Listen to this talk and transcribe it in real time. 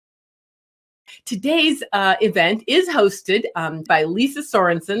Today's event is hosted by Lisa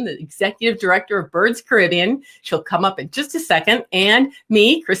Sorenson, the Executive Director of BirdsCaribbean. She'll come up in just a second. And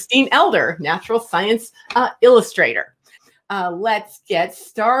me, Christine Elder, Natural Science Illustrator. Let's get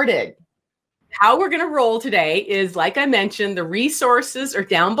started. How we're going to roll today is, like I mentioned, the resources are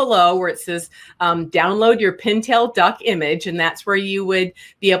down below where it says download your pintail duck image. And that's where you would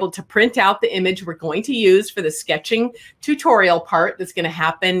be able to print out the image we're going to use for the sketching tutorial part that's going to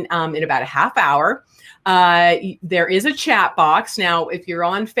happen in about a half hour. There is a chat box. Now, if you're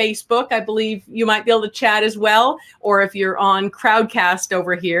on Facebook, I believe you might be able to chat as well. Or if you're on Crowdcast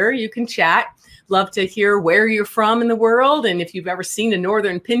over here, you can chat. Love to hear where you're from in the world and if you've ever seen a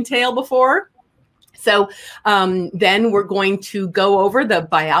Northern Pintail before. So then we're going to go over the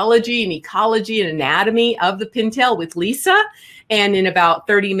biology and ecology and anatomy of the pintail with Lisa. And in about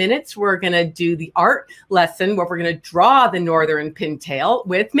 30 minutes, we're going to do the art lesson where we're going to draw the Northern Pintail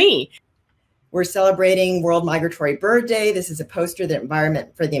with me. We're celebrating World Migratory Bird Day. This is a poster that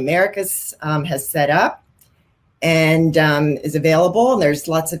Environment for the Americas has set up and is available. And there's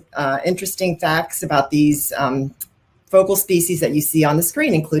lots of interesting facts about these focal species that you see on the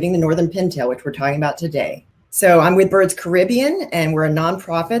screen, including the Northern Pintail, which we're talking about today. So I'm with BirdsCaribbean, and we're a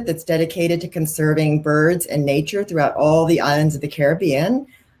nonprofit that's dedicated to conserving birds and nature throughout all the islands of the Caribbean.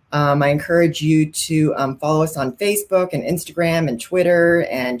 I encourage you to follow us on Facebook and Instagram and Twitter,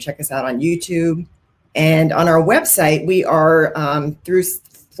 and check us out on YouTube. And on our website, we are,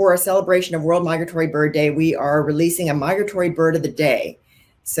 for a celebration of World Migratory Bird Day, we are releasing a Migratory Bird of the Day.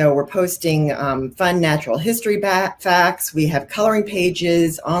 So we're posting fun natural history facts. We have coloring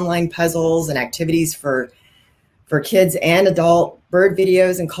pages, online puzzles, and activities for kids and adult, bird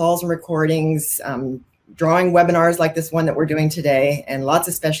videos and calls and recordings, drawing webinars like this one that we're doing today, and lots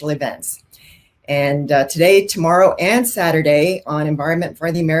of special events. And today, tomorrow, and Saturday on Environment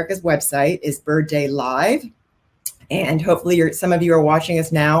for the Americas website is Bird Day Live. And hopefully some of you are watching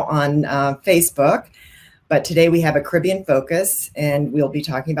us now on Facebook. But today we have a Caribbean focus, and we'll be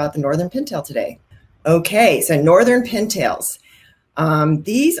talking about the Northern Pintail today. Okay, so Northern Pintails.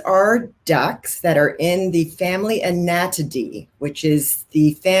 These are ducks that are in the family Anatidae, which is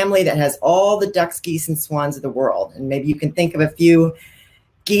the family that has all the ducks, geese, and swans of the world. And maybe you can think of a few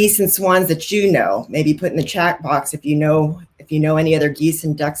geese and swans that you know. Maybe put in the chat box if you know any other geese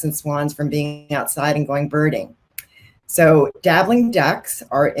and ducks and swans from being outside and going birding. So dabbling ducks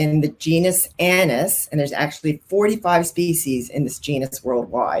are in the genus Anis, and there's actually 45 species in this genus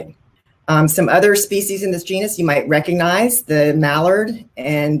worldwide. Some other species in this genus you might recognize: the mallard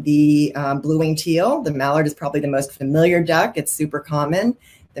and the blue-winged teal. The mallard is probably the most familiar duck. It's super common.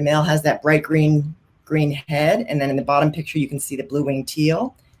 The male has that bright green head, and then in the bottom picture you can see the blue-winged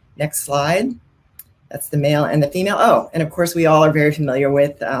teal. Next slide. That's the male and the female. Oh, and of course we all are very familiar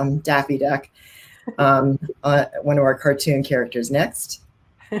with Daffy Duck. One of our cartoon characters. Next.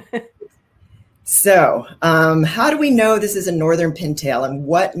 So how do we know this is a Northern Pintail, and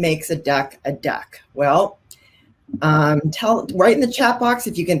what makes a duck a duck? Well, write in the chat box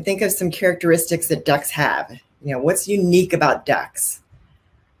if you can think of some characteristics that ducks have. You know, what's unique about ducks?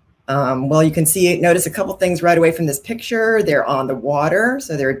 Well, you can notice a couple things right away from this picture. They're on the water,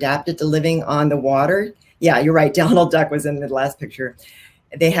 so they're adapted to living on the water. Yeah, you're right. Donald Duck was in the last picture.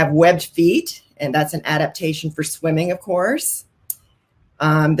 They have webbed feet, and that's an adaptation for swimming, of course.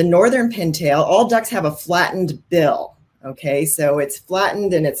 The Northern Pintail, all ducks have a flattened bill. Okay, so it's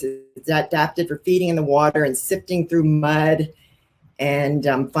flattened and it's adapted for feeding in the water and sifting through mud and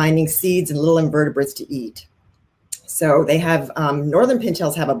finding seeds and little invertebrates to eat. So they have, Northern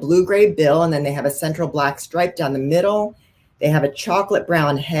Pintails have a blue-gray bill, and then they have a central black stripe down the middle. They have a chocolate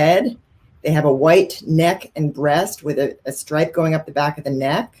brown head. They have a white neck and breast with a stripe going up the back of the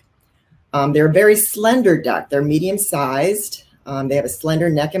neck. They're a very slender duck. They're medium-sized. They have a slender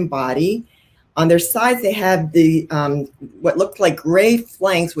neck and body. On their sides, they have the what look like gray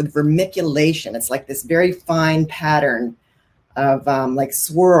flanks with vermiculation. It's like this very fine pattern of like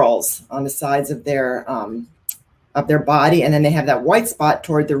swirls on the sides of their body. And then they have that white spot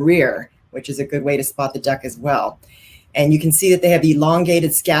toward the rear, which is a good way to spot the duck as well. And you can see that they have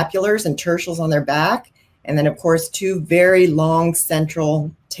elongated scapulars and tertials on their back. And then, of course, two very long central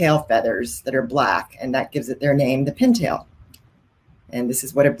tail feathers that are black. And that gives it their name, the pintail. And this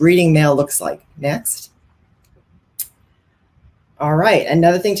is what a breeding male looks like. Next. All right.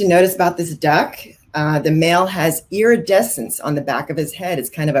 Another thing to notice about this duck, the male has iridescence on the back of his head. It's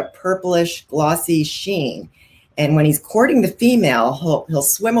kind of a purplish, glossy sheen. And when he's courting the female, he'll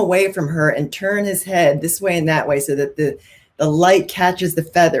swim away from her and turn his head this way and that way so that the light catches the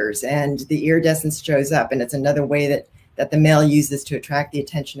feathers and the iridescence shows up. And it's another way that the male uses to attract the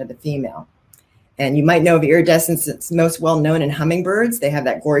attention of the female. And you might know of iridescence. It's most well known in hummingbirds. They have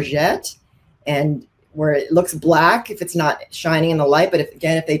that gorget, and where it looks black if it's not shining in the light. But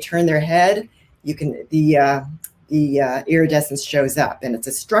if they turn their head, you can the iridescence shows up, and it's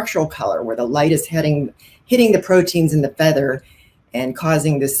a structural color where the light is hitting the proteins in the feather and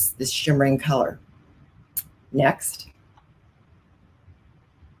causing this shimmering color. Next.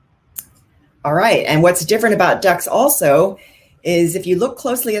 All right, and what's different about ducks also is if you look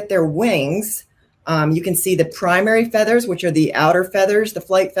closely at their wings, you can see the primary feathers, which are the outer feathers, the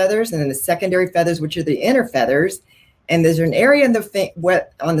flight feathers, and then the secondary feathers, which are the inner feathers. And there's an area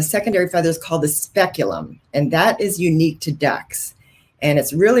on the secondary feathers called the speculum, and that is unique to ducks. And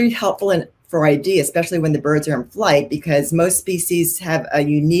it's really helpful for ID, especially when the birds are in flight, because most species have a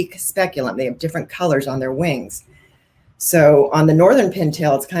unique speculum. They have different colors on their wings. So on the Northern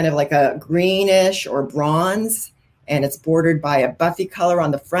Pintail, it's kind of like a greenish or bronze, and it's bordered by a buffy color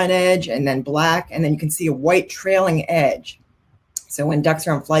on the front edge and then black, and then you can see a white trailing edge. So when ducks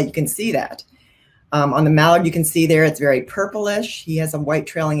are on flight, you can see that. On the mallard, you can see there it's very purplish. He has a white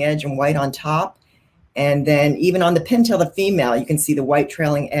trailing edge and white on top. And then even on the pintail, the female, you can see the white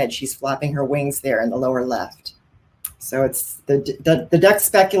trailing edge. She's flapping her wings there in the lower left. So it's the duck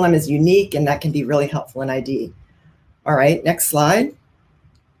speculum is unique, and that can be really helpful in ID. All right, next slide.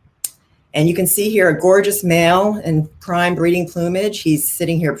 And you can see here a gorgeous male in prime breeding plumage. He's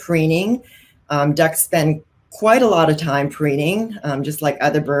sitting here preening. Ducks spend quite a lot of time preening, just like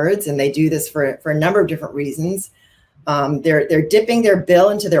other birds, and they do this for a number of different reasons. They're dipping their bill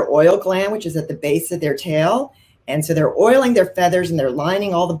into their oil gland, which is at the base of their tail. And so they're oiling their feathers, and they're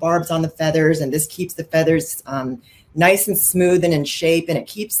lining all the barbs on the feathers, and this keeps the feathers nice and smooth and in shape, and it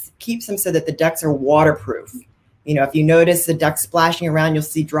keeps them so that the ducks are waterproof. You know, if you notice the duck splashing around, you'll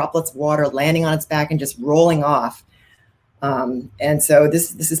see droplets of water landing on its back and just rolling off. And so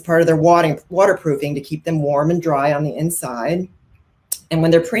this is part of their waterproofing to keep them warm and dry on the inside. And when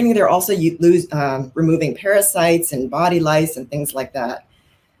they're preening, they're also removing parasites and body lice and things like that.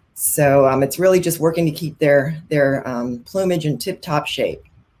 So it's really just working to keep their plumage in tip-top shape.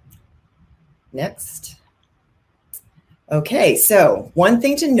 Next. Okay, so one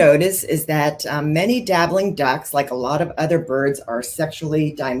thing to notice is that many dabbling ducks, like a lot of other birds, are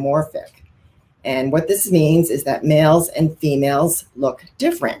sexually dimorphic. And what this means is that males and females look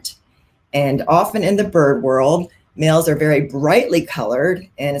different. And often in the bird world, males are very brightly colored,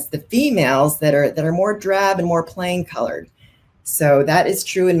 and it's the females that are more drab and more plain colored. So that is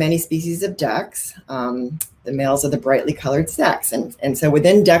true in many species of ducks. The males are the brightly colored sex. And so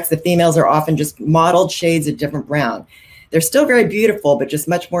within ducks, the females are often just mottled shades of different brown. They're still very beautiful, but just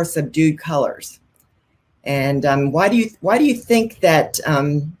much more subdued colors. And why do you think that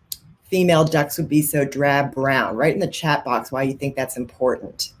female ducks would be so drab brown? Write in the chat box why you think that's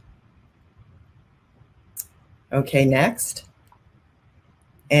important. Okay, next.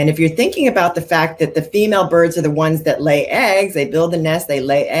 And if you're thinking about the fact that the female birds are the ones that lay eggs, they build a nest, they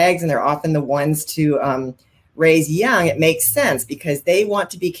lay eggs, and they're often the ones to raise young, it makes sense because they want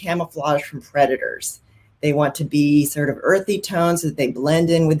to be camouflaged from predators. They want to be sort of earthy tones so that they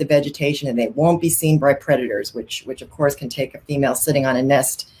blend in with the vegetation and they won't be seen by predators, which of course can take a female sitting on a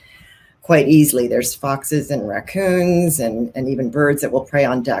nest quite easily. There's foxes and raccoons and even birds that will prey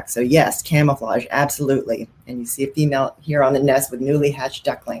on ducks. So yes, camouflage, absolutely. And you see a female here on the nest with newly hatched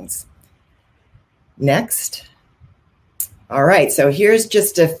ducklings. Next. All right, so here's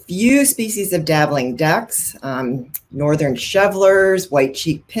just a few species of dabbling ducks. Northern shovelers,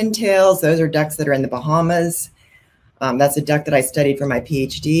 white-cheeked pintails, those are ducks that are in the Bahamas. That's a duck that I studied for my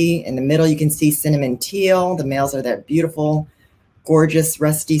PhD. In the middle, you can see cinnamon teal. The males are that beautiful, gorgeous,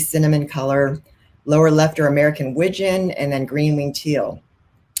 rusty cinnamon color. Lower left are American widgeon, and then green-winged teal.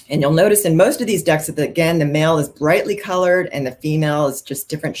 And you'll notice in most of these ducks that, again, the male is brightly colored and the female is just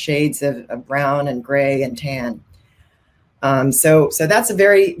different shades of brown and gray and tan. So that's a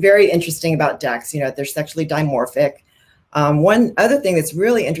very, very interesting about ducks, you know, they're sexually dimorphic. One other thing that's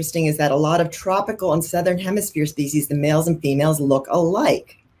really interesting is that a lot of tropical and southern hemisphere species, the males and females look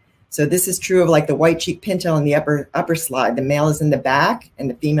alike. So this is true of like the white-cheeked pintail in the upper slide. The male is in the back and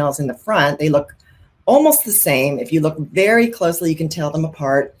the female is in the front. They look almost the same. If you look very closely, you can tell them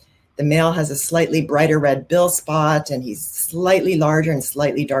apart. The male has a slightly brighter red bill spot and he's slightly larger and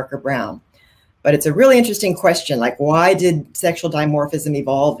slightly darker brown. But it's a really interesting question, like why did sexual dimorphism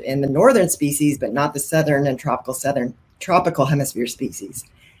evolve in the northern species, but not the southern and tropical hemisphere species?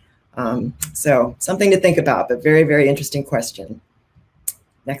 So something to think about, but very, very interesting question.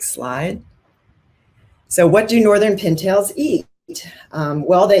 Next slide. So what do northern pintails eat?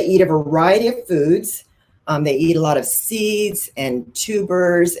 Well, they eat a variety of foods. They eat a lot of seeds and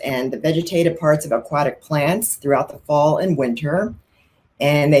tubers and the vegetative parts of aquatic plants throughout the fall and winter.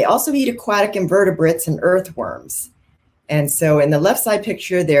 And they also eat aquatic invertebrates and earthworms. And so in the left side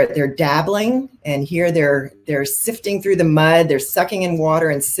picture, they're dabbling, and here they're sifting through the mud. They're sucking in water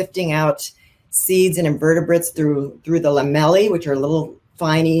and sifting out seeds and invertebrates through the lamellae, which are little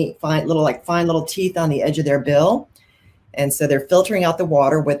fine little teeth on the edge of their bill. And so they're filtering out the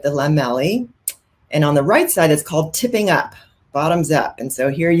water with the lamellae. And on the right side, it's called tipping up, bottoms up. And so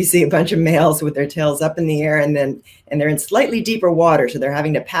here you see a bunch of males with their tails up in the air, and they're in slightly deeper water. So they're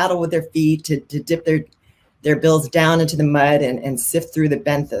having to paddle with their feet to dip their bills down into the mud and sift through the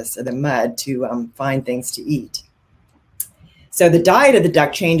benthos of the mud to find things to eat. So the diet of the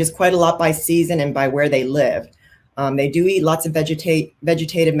duck changes quite a lot by season and by where they live. They do eat lots of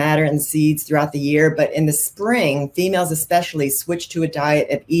vegetative matter and seeds throughout the year, but in the spring, females especially switch to a diet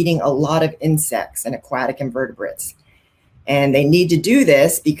of eating a lot of insects and aquatic invertebrates. And they need to do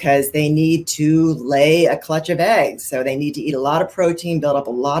this because they need to lay a clutch of eggs. So they need to eat a lot of protein, build up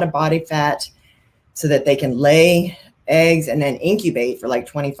a lot of body fat so that they can lay eggs and then incubate for like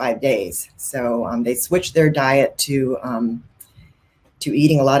 25 days. So they switch their diet to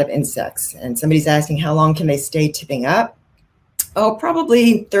eating a lot of insects. And somebody's asking, how long can they stay tipping up? Oh,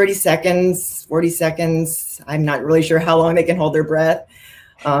 probably 30 seconds, 40 seconds. I'm not really sure how long they can hold their breath.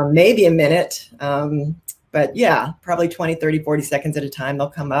 Maybe a minute. But yeah, probably 20, 30, 40 seconds at a time. They'll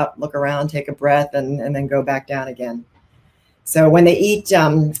come up, look around, take a breath, and then go back down again. So when they eat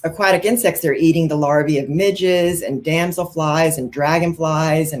aquatic insects, they're eating the larvae of midges and damselflies and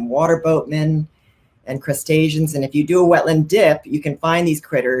dragonflies and water boatmen and crustaceans. And if you do a wetland dip, you can find these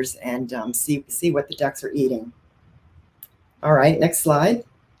critters and see what the ducks are eating. All right, next slide.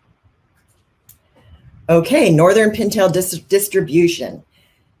 Okay, Northern Pintail distribution.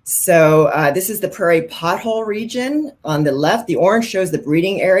 So this is the prairie pothole region. On the left, the orange shows the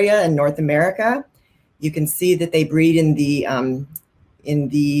breeding area in North America. You can see that they breed in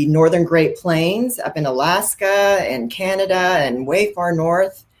the northern Great Plains, up in Alaska and Canada and way far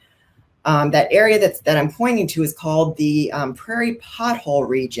north. That area that I'm pointing to is called the prairie pothole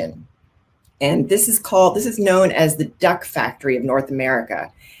region. And this is known as the duck factory of North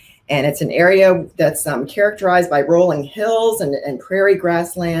America. And it's an area that's characterized by rolling hills and prairie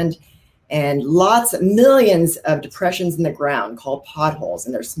grassland and millions of depressions in the ground called potholes.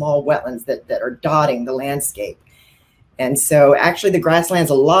 And they're small wetlands that are dotting the landscape. And so actually the grasslands,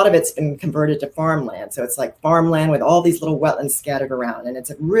 a lot of it's been converted to farmland. So it's like farmland with all these little wetlands scattered around. And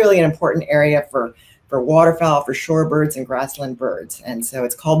it's really an important area for waterfowl, for shorebirds and grassland birds. And so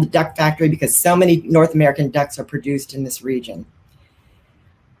it's called the duck factory because so many North American ducks are produced in this region.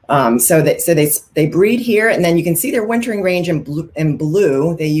 So they breed here, and then you can see their wintering range in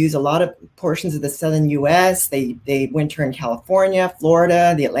blue. They use a lot of portions of the southern U.S. They winter in California,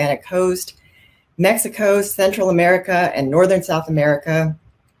 Florida, the Atlantic coast, Mexico, Central America, and northern South America.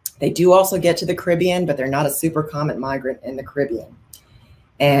 They do also get to the Caribbean, but they're not a super common migrant in the Caribbean.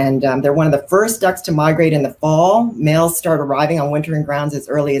 And they're one of the first ducks to migrate in the fall. Males start arriving on wintering grounds as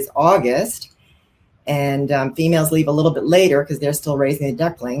early as August. And females leave a little bit later because they're still raising the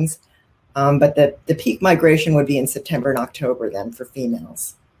ducklings. But the peak migration would be in September and October then for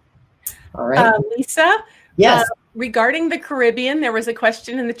females. All right. Lisa? Yes. Regarding the Caribbean, there was a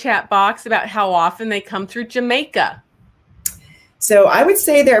question in the chat box about how often they come through Jamaica. So I would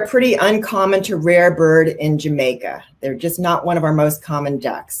say they're a pretty uncommon to rare bird in Jamaica. They're just not one of our most common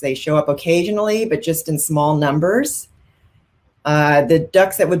ducks. They show up occasionally, but just in small numbers. The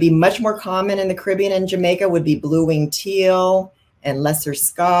ducks that would be much more common in the Caribbean and Jamaica would be blue-winged teal and lesser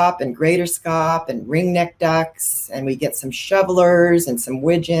scaup and greater scaup and ringneck ducks. And we get some shovelers and some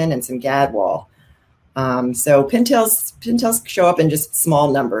widgeon and some gadwall. So pintails show up in just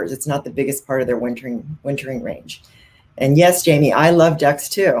small numbers. It's not the biggest part of their wintering range. And yes, Jamie, I love ducks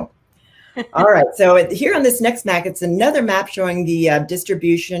too. All right, so here on this next map, it's another map showing the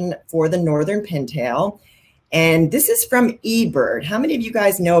distribution for the Northern Pintail. And this is from eBird. How many of you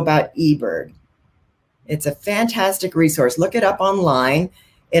guys know about eBird? It's a fantastic resource. Look it up online.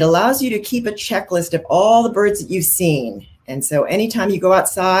 It allows you to keep a checklist of all the birds that you've seen. And so anytime you go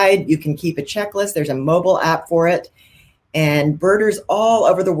outside, you can keep a checklist. There's a mobile app for it. And birders all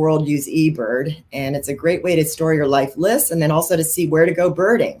over the world use eBird. And it's a great way to store your life lists and then also to see where to go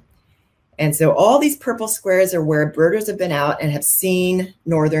birding. And so all these purple squares are where birders have been out and have seen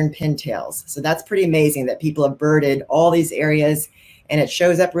Northern Pintails. So that's pretty amazing that people have birded all these areas, and it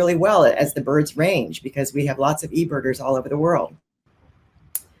shows up really well as the birds range because we have lots of eBirders all over the world.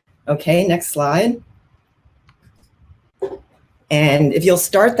 Okay, next slide. And if you'll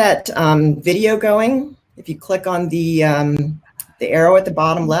start that video going, If you click on the arrow at the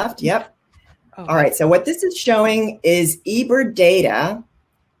bottom left, yep. Oh, all right, so what this is showing is eBird data.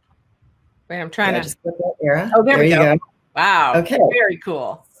 Wait, I'm trying to just click that arrow. Oh, there we go. You go. Wow. Okay. Very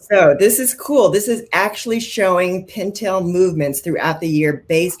cool. So this is cool. This is actually showing pintail movements throughout the year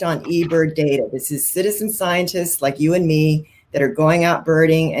based on eBird data. This is citizen scientists like you and me that are going out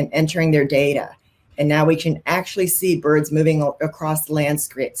birding and entering their data. And now we can actually see birds moving across the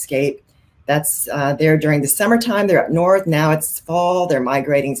landscape. That's there during the summertime. They're up north. Now it's fall. They're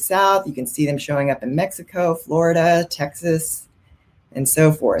migrating south. You can see them showing up in Mexico, Florida, Texas, and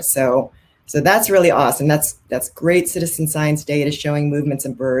so forth. So that's really awesome. That's great citizen science data showing movements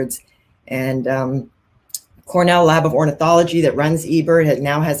in birds. And Cornell Lab of Ornithology that runs eBird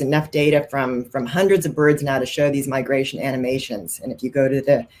now has enough data from hundreds of birds now to show these migration animations. And if you go to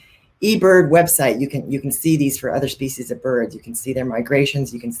the eBird website, you can see these for other species of birds. You can see their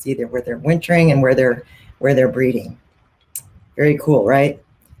migrations. You can see where they're wintering and where they're breeding. Very cool, right?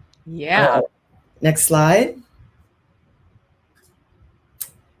 Yeah. Next slide.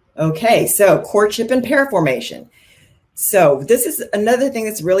 Okay, so courtship and pair formation. So this is another thing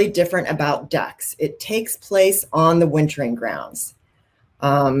that's really different about ducks. It takes place on the wintering grounds.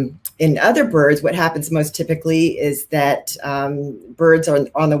 In other birds, what happens most typically is that birds are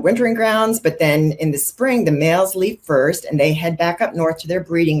on the wintering grounds, but then in the spring, the males leave first and they head back up north to their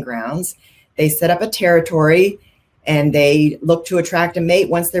breeding grounds. They set up a territory and they look to attract a mate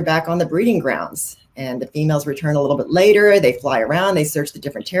once they're back on the breeding grounds. And the females return a little bit later. They fly around, they search the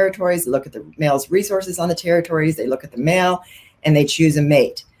different territories, look at the male's resources on the territories, they look at the male, and they choose a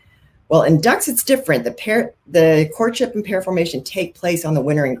mate. Well, in ducks, it's different. The courtship and pair formation take place on the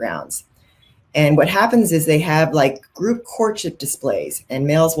wintering grounds. And what happens is they have like group courtship displays, and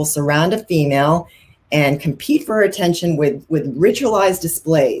males will surround a female and compete for her attention with ritualized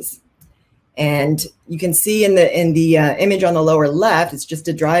displays. And you can see in the image on the lower left, it's just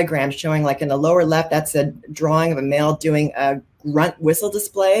a diagram showing, like in the lower left, that's a drawing of a male doing a grunt whistle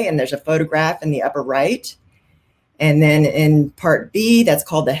display, and there's a photograph in the upper right. And then in part B, that's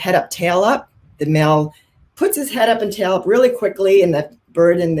called the head up, tail up. The male puts his head up and tail up really quickly, and the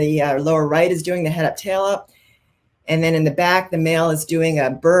bird in the lower right is doing the head up, tail up. And then in the back, the male is doing a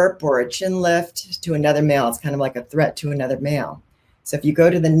burp or a chin lift to another male. It's kind of like a threat to another male. So if you go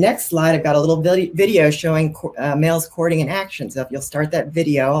to the next slide, I've got a little video showing males courting in action. So if you'll start that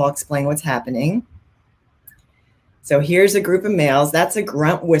video, I'll explain what's happening. So here's a group of males. That's a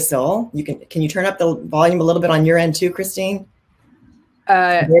grunt whistle. Can you turn up the volume a little bit on your end too, Christine?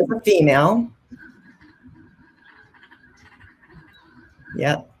 There's a female.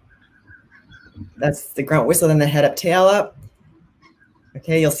 Yep. That's the grunt whistle, then the head up, tail up.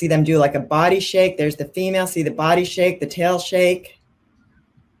 Okay, you'll see them do like a body shake. There's the female. See the body shake, the tail shake.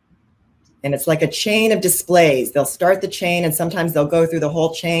 And it's like a chain of displays. They'll start the chain, and sometimes they'll go through the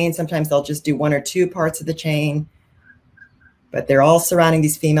whole chain. Sometimes they'll just do one or two parts of the chain. But they're all surrounding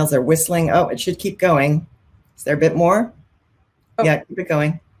these females. They're whistling. Oh, it should keep going. Is there a bit more? Oh. Yeah, keep it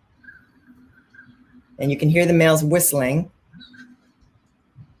going. And you can hear the males whistling.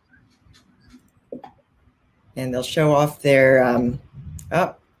 And they'll show off their,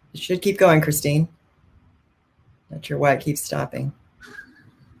 oh, it should keep going, Christine. Not sure why it keeps stopping.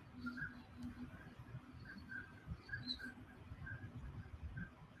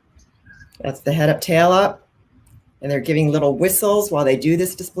 That's the head up, tail up. And they're giving little whistles while they do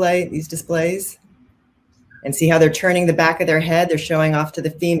this display, these displays. And see how they're turning the back of their head? They're showing off to the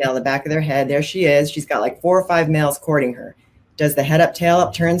female, the back of their head. There she is. She's got like 4 or 5 males courting her. Does the head up, tail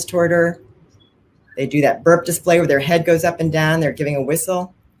up, turns toward her. They do that burp display where their head goes up and down. They're giving a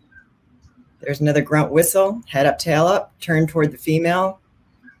whistle. There's another grunt whistle. Head up, tail up, turn toward the female.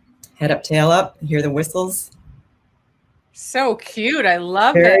 Head up, tail up. Hear the whistles. So cute. I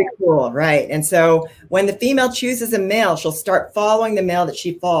love it. Very cool, right? And so when the female chooses a male, she'll start following the male that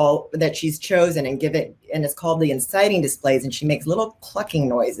she's chosen and give it, and it's called the inciting displays. And she makes little clucking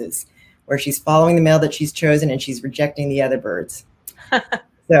noises where she's following the male that she's chosen and she's rejecting the other birds.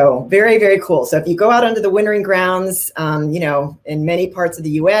 So very, very cool. So if you go out onto the wintering grounds, you know, in many parts of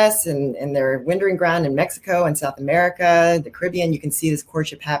the U.S. and their wintering ground in Mexico and South America, the Caribbean, you can see this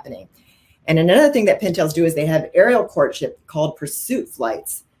courtship happening. And another thing that pintails do is they have aerial courtship called pursuit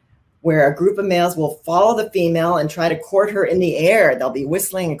flights, where a group of males will follow the female and try to court her in the air. They'll be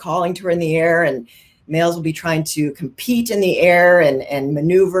whistling and calling to her in the air, and males will be trying to compete in the air and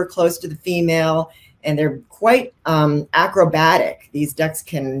maneuver close to the female. And they're quite acrobatic. These ducks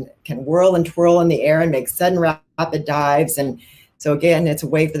can whirl and twirl in the air and make sudden rapid dives. And so again, it's a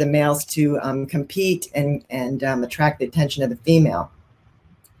way for the males to compete and attract the attention of the female.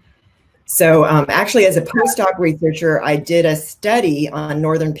 So actually, as a postdoc researcher, I did a study on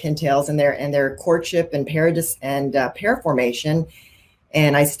Northern Pintails and their courtship and pair formation.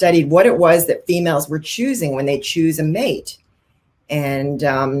 And I studied what it was that females were choosing when they choose a mate. And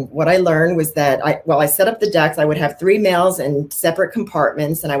what I learned was that I set up the ducks. I would have 3 males in separate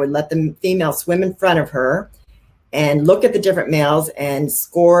compartments, and I would let the female swim in front of her and look at the different males and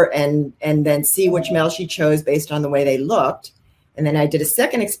score and then see which male she chose based on the way they looked. And then I did a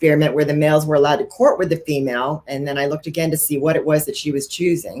second experiment where the males were allowed to court with the female. And then I looked again to see what it was that she was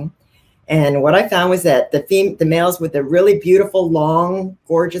choosing. And what I found was that the males with the really beautiful, long,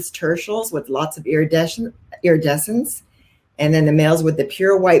 gorgeous tertials with lots of iridescence, and then the males with the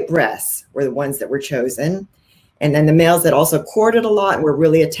pure white breasts were the ones that were chosen. And then the males that also courted a lot and were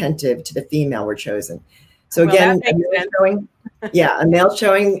really attentive to the female were chosen. So again, a male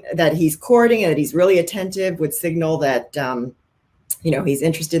showing that he's courting and that he's really attentive would signal that, he's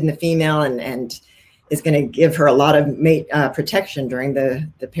interested in the female and is going to give her a lot of mate protection during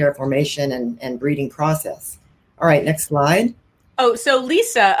the pair formation and breeding process. All right, next slide. Oh, so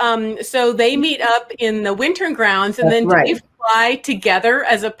Lisa, so they meet up in the wintering grounds, and then do they fly together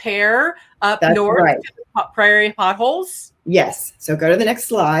as a pair up north to the prairie potholes? Yes. So go to the next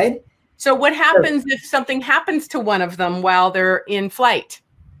slide. So what happens if something happens to one of them while they're in flight,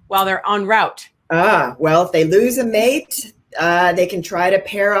 while they're en route? Well, if they lose a mate, they can try to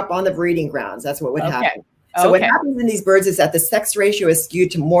pair up on the breeding grounds. That's what would happen. So what happens in these birds is that the sex ratio is skewed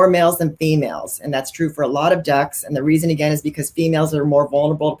to more males than females. And that's true for a lot of ducks. And the reason, again, is because females are more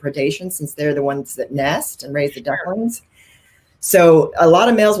vulnerable to predation since they're the ones that nest and raise the ducklings. So a lot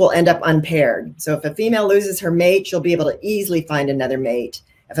of males will end up unpaired. So if a female loses her mate, she'll be able to easily find another mate.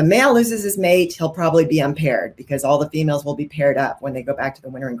 If a male loses his mate, he'll probably be unpaired because all the females will be paired up when they go back to the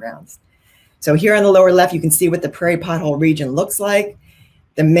wintering grounds. So here on the lower left, you can see what the prairie pothole region looks like.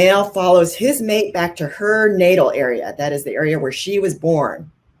 The male follows his mate back to her natal area. That is the area where she was born.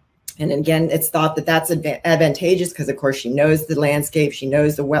 And again, it's thought that that's advantageous because, of course, she knows the landscape. She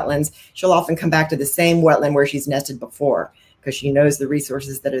knows the wetlands. She'll often come back to the same wetland where she's nested before because she knows the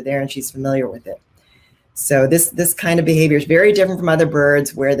resources that are there and she's familiar with it. So this kind of behavior is very different from other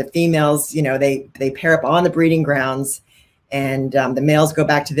birds where the females, they pair up on the breeding grounds and the males go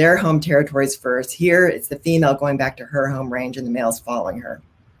back to their home territories first. Here, it's the female going back to her home range and the males following her.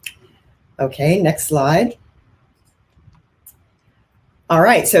 Okay, next slide. All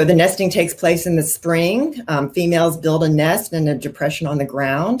right, so the nesting takes place in the spring. Females build a nest in a depression on the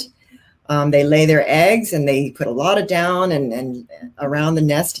ground. They lay their eggs and they put a lot of down and around the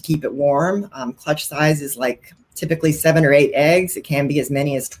nest to keep it warm. Clutch size is like typically 7 or 8 eggs. It can be as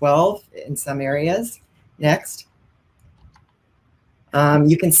many as 12 in some areas. Next.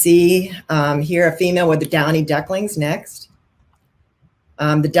 You can see here a female with the downy ducklings. Next.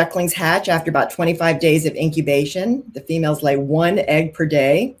 The ducklings hatch after about 25 days of incubation. The females lay 1 egg per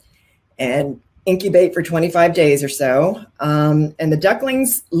day and incubate for 25 days or so. And the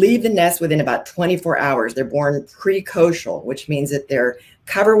ducklings leave the nest within about 24 hours. They're born precocial, which means that they're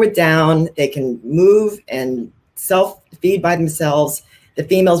covered with down. They can move and self-feed by themselves. The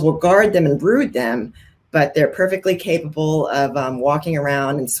females will guard them and brood them, but they're perfectly capable of walking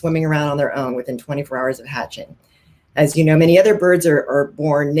around and swimming around on their own within 24 hours of hatching. As you know, many other birds are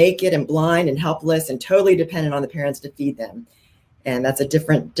born naked and blind and helpless and totally dependent on the parents to feed them. And that's a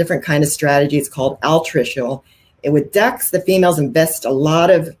different kind of strategy. It's called altricial. And with ducks, the females invest a lot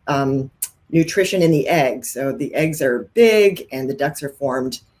of nutrition in the eggs. So the eggs are big and the ducks are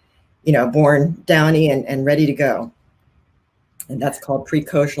formed, born downy and ready to go. And that's called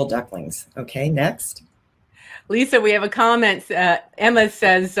precocial ducklings. Okay, next. Lisa, we have a comment. Emma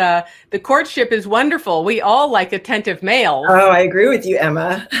says, the courtship is wonderful. We all like attentive males. Oh, I agree with you,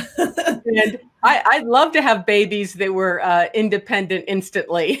 Emma. And I'd love to have babies that were independent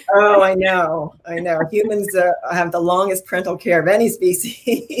instantly. Oh, I know. Humans have the longest parental care of any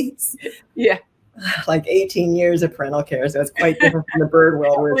species. Yeah. Like 18 years of parental care. So it's quite different from the bird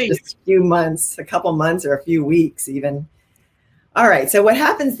world where it's just a few months, a couple months or a few weeks even. All right. So what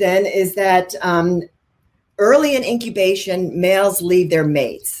happens then is that early in incubation, males leave their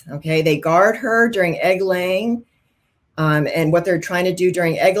mates. Okay. They guard her during egg laying. And what they're trying to do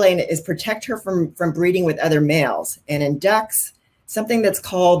during egg laying is protect her from breeding with other males. And in ducks, something that's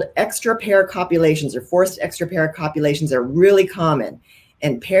called extra pair copulations or forced extra pair copulations are really common.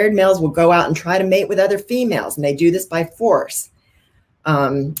 And paired males will go out and try to mate with other females. And they do this by force.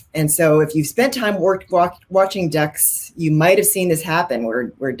 And so if you've spent time watching ducks, you might have seen this happen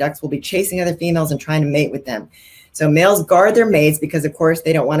where ducks will be chasing other females and trying to mate with them. So males guard their mates because, of course,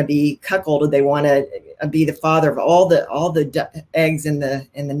 they don't want to be cuckolded. They want to be the father of all the eggs in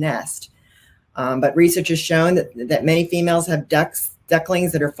the nest. But research has shown that many females have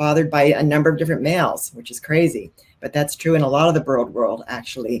ducklings that are fathered by a number of different males, which is crazy. But that's true in a lot of the bird world,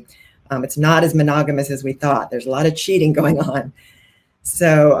 actually. It's not as monogamous as we thought. There's a lot of cheating going on.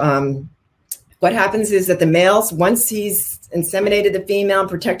 So what happens is that the males, once he's inseminated the female and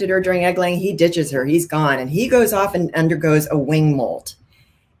protected her during egg laying, he ditches her, he's gone, and he goes off and undergoes a wing molt.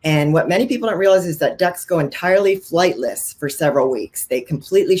 And what many people don't realize is that ducks go entirely flightless for several weeks. They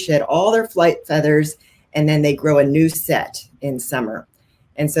completely shed all their flight feathers, and then they grow a new set in summer.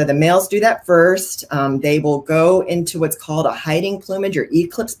 And so the males do that first. They will go into what's called a hiding plumage or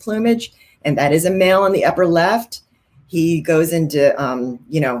eclipse plumage, and that is a male in the upper left. He goes into,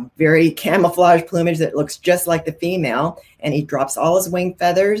 very camouflage plumage that looks just like the female, and he drops all his wing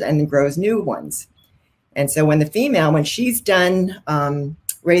feathers and then grows new ones. And so when the female, when she's done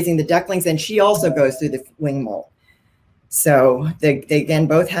raising the ducklings, then she also goes through the wing molt. So they again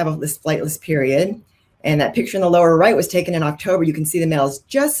both have this flightless period. And that picture in the lower right was taken in October. You can see the male is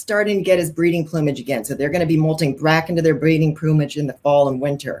just starting to get his breeding plumage again. So they're going to be molting back into their breeding plumage in the fall and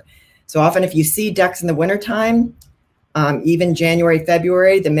winter. So often if you see ducks in the wintertime, even January,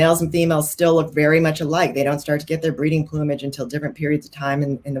 February, the males and females still look very much alike. They don't start to get their breeding plumage until different periods of time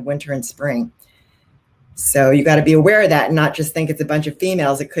in the winter and spring. So you got to be aware of that and not just think it's a bunch of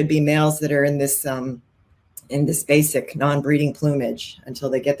females. It could be males that are in this basic non-breeding plumage until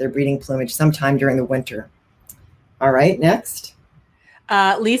they get their breeding plumage sometime during the winter. All right, next.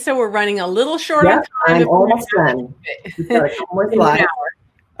 Lisa, we're running a little short on time. I'm almost done. More slides.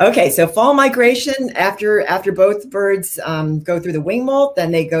 Okay, so fall migration, after both birds go through the wing molt,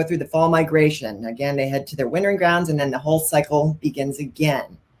 then they go through the fall migration. Again, they head to their wintering grounds, and then the whole cycle begins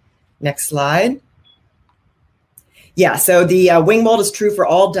again. Next slide. Yeah, so the wing molt is true for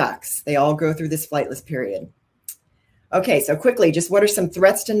all ducks. They all go through this flightless period. Okay, so quickly, just what are some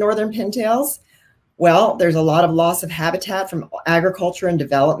threats to northern pintails? Well, there's a lot of loss of habitat from agriculture and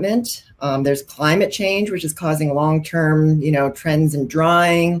development. There's climate change, which is causing long-term, trends in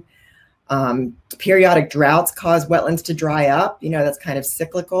drying. Periodic droughts cause wetlands to dry up. That's kind of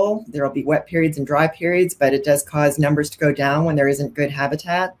cyclical. There will be wet periods and dry periods, but it does cause numbers to go down when there isn't good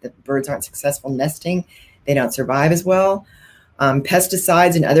habitat. The birds aren't successful nesting. They don't survive as well.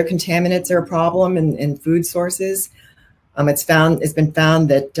 Pesticides and other contaminants are a problem in food sources. It's been found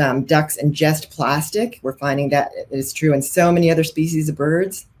that ducks ingest plastic. We're finding that it is true in so many other species of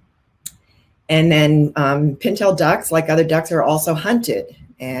birds. And then pintail ducks, like other ducks, are also hunted.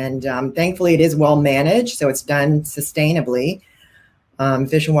 And thankfully, it is well managed, so it's done sustainably.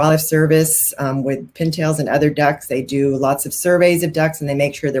 Fish and Wildlife Service, with pintails and other ducks, they do lots of surveys of ducks, and they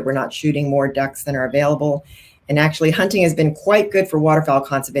make sure that we're not shooting more ducks than are available. And actually, hunting has been quite good for waterfowl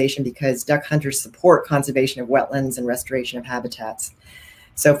conservation because duck hunters support conservation of wetlands and restoration of habitats.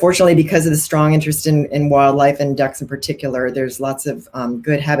 So fortunately, because of the strong interest in wildlife and ducks in particular, there's lots of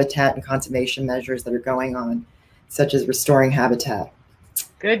good habitat and conservation measures that are going on, such as restoring habitat.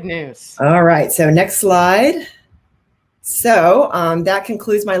 Good news. All right, so next slide. So that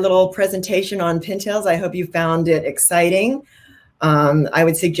concludes my little presentation on pintails. I hope you found it exciting. I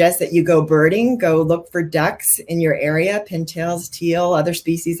would suggest that you go birding, go look for ducks in your area, pintails, teal, other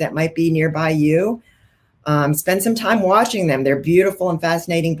species that might be nearby you. Spend some time watching them. They're beautiful and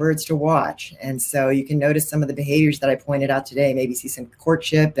fascinating birds to watch. And so you can notice some of the behaviors that I pointed out today, maybe see some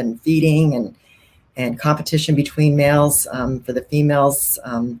courtship and feeding and competition between males for the females'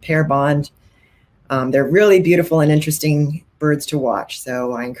 pair bond. They're really beautiful and interesting birds to watch.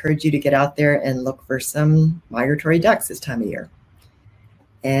 So I encourage you to get out there and look for some migratory ducks this time of year.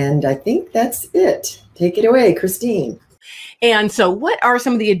 And I think that's it. Take it away, Christine. And so what are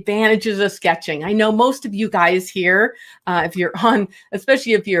some of the advantages of sketching? I know most of you guys here, if you're on,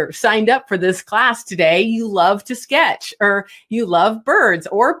 especially if you're signed up for this class today, you love to sketch or you love birds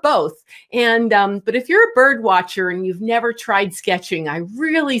or both. And but if you're a bird watcher and you've never tried sketching, I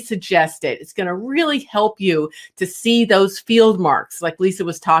really suggest it. It's going to really help you to see those field marks like Lisa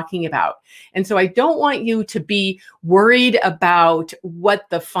was talking about. And so I don't want you to be worried about what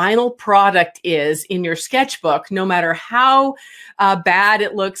the final product is in your sketchbook, no matter how bad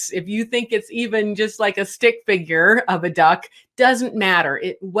it looks. If you think it's even just like a stick figure of a duck, doesn't matter.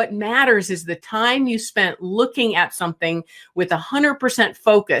 What matters is the time you spent looking at something with 100%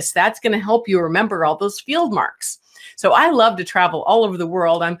 focus. That's going to help you remember all those field marks. So I love to travel all over the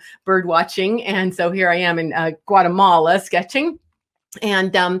world. I'm bird watching. And so here I am in Guatemala sketching.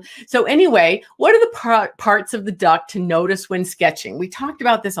 And so anyway, what are the parts of the duck to notice when sketching? We talked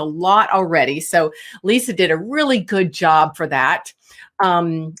about this a lot already. So Lisa did a really good job for that.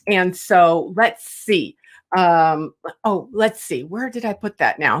 And so let's see. Oh, let's see. Where did I put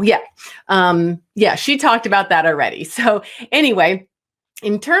that now? Yeah. Yeah, she talked about that already. So anyway,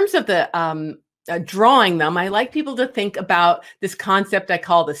 in terms of the drawing them, I like people to think about this concept I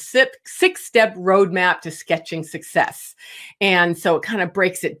call the six-step roadmap to sketching success. And so it kind of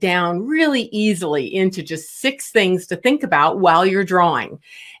breaks it down really easily into just 6 things to think about while you're drawing.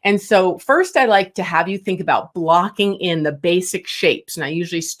 And so first, I like to have you think about blocking in the basic shapes. And I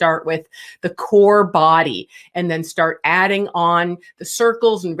usually start with the core body and then start adding on the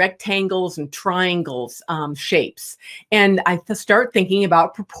circles and rectangles and triangles shapes. And I start thinking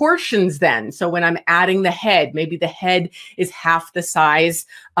about proportions then. So when I'm adding the head, maybe the head is half the size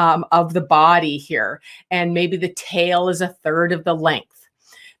of the body here, and maybe the tail is 1/3 of the length.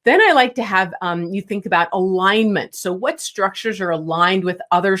 Then I like to have you think about alignment. So what structures are aligned with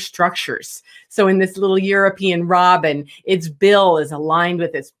other structures? So in this little European robin, its bill is aligned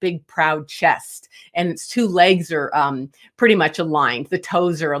with its big proud chest, and its 2 legs are pretty much aligned. The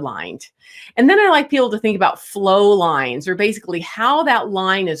toes are aligned. And then I like people to think about flow lines, or basically how that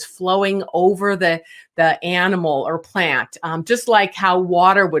line is flowing over the animal or plant, just like how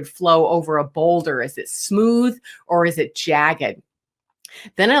water would flow over a boulder. Is it smooth or is it jagged?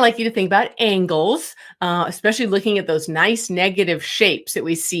 Then I like you to think about angles, especially looking at those nice negative shapes that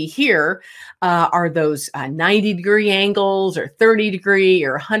we see here. Are those 90-degree angles or 30-degree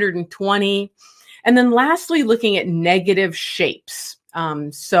or 120? And then lastly, looking at negative shapes.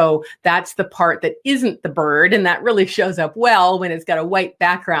 So that's the part that isn't the bird, and that really shows up well when it's got a white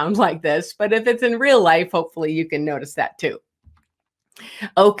background like this. But if it's in real life, hopefully you can notice that too.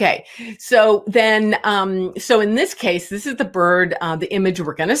 Okay, so then, so in this case, this is the bird, the image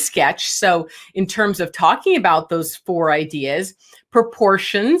we're going to sketch. So in terms of talking about those 4 ideas,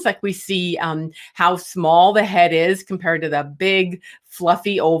 proportions, like we see how small the head is compared to the big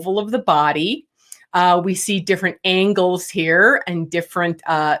fluffy oval of the body. We see different angles here and different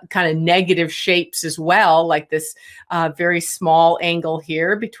kind of negative shapes as well, like this very small angle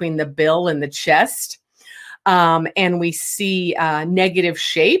here between the bill and the chest. And we see negative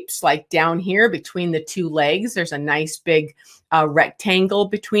shapes like down here between the 2 legs. There's a nice big rectangle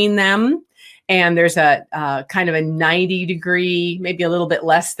between them. And there's a kind of a 90-degree, maybe a little bit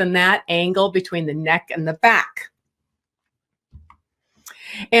less than that, angle between the neck and the back.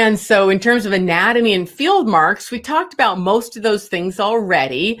 And so in terms of anatomy and field marks, we talked about most of those things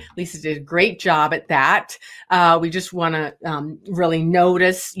already. Lisa did a great job at that. We just want to really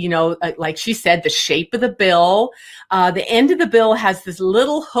notice, you know, like she said, the shape of the bill. The end of the bill has this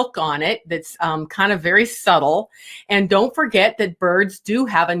little hook on it that's kind of very subtle. And don't forget that birds do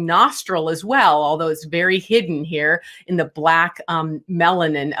have a nostril as well, although it's very hidden here in the black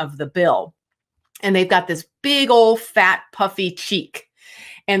melanin of the bill. And they've got this big old fat puffy cheek.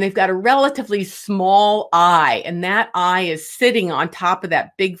 And they've got a relatively small eye, and that eye is sitting on top of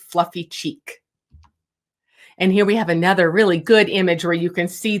that big fluffy cheek. And here we have another really good image where you can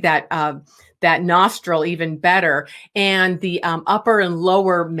see that that nostril even better. And the upper and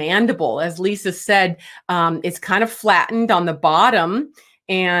lower mandible, as Lisa said, it's kind of flattened on the bottom,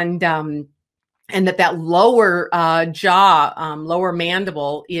 and that lower jaw, lower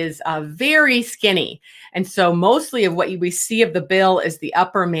mandible is very skinny. And so mostly of what we see of the bill is the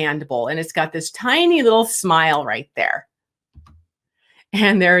upper mandible, and it's got this tiny little smile right there.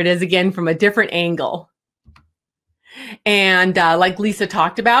 And there it is again from a different angle. And like Lisa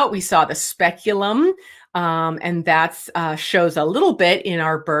talked about, we saw the speculum, and that shows a little bit in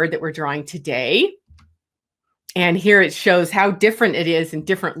our bird that we're drawing today. And here it shows how different it is in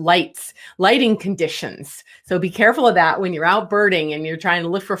different lighting conditions. So be careful of that when you're out birding and you're trying to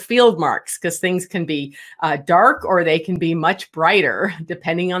look for field marks, because things can be dark or they can be much brighter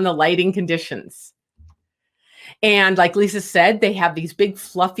depending on the lighting conditions. And like Lisa said, they have these big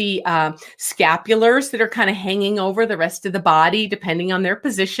fluffy scapulars that are kind of hanging over the rest of the body depending on their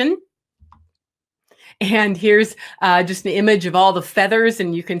position. And here's just an image of all the feathers,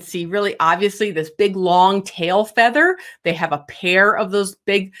 and you can see really obviously this big long tail feather. They have a pair of those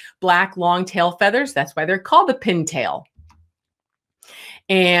big black long tail feathers. That's why they're called the pintail.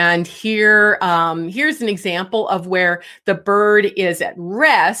 And here, here's an example of where the bird is at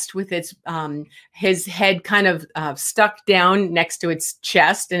rest with its his head kind of stuck down next to its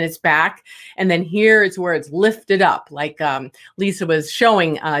chest and its back. And then here is where it's lifted up, like Lisa was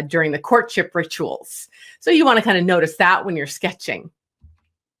showing during the courtship rituals. So you want to kind of notice that when you're sketching.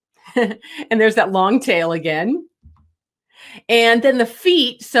 And there's that long tail again. And then the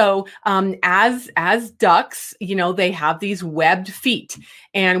feet, so as ducks, you know, they have these webbed feet,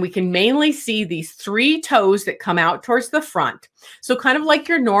 and we can mainly see these 3 toes that come out towards the front. So kind of like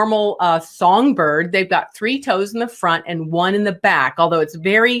your normal songbird, they've got 3 toes in the front and 1 in the back, although it's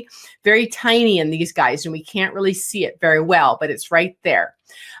very, very tiny in these guys, and we can't really see it very well, but it's right there.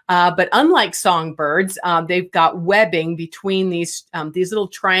 But unlike songbirds, they've got webbing between these little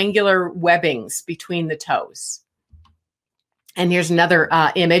triangular webbings between the toes. And here's another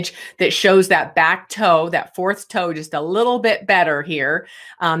image that shows that back toe, that 4th toe, just a little bit better here,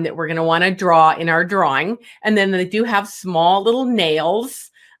 that we're going to want to draw in our drawing. And then they do have small little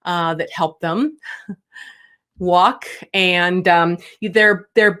nails that help them walk, and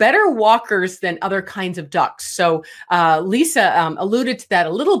they're better walkers than other kinds of ducks. So Lisa alluded to that a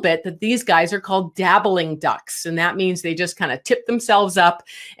little bit, that these guys are called dabbling ducks, and that means they just kind of tip themselves up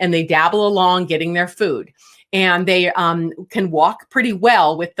and they dabble along getting their food. And they can walk pretty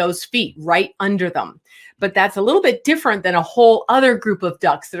well with those feet right under them. But that's a little bit different than a whole other group of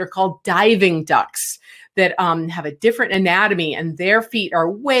ducks that are called diving ducks, that have a different anatomy, and their feet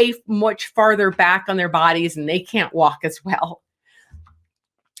are way much farther back on their bodies, and they can't walk as well.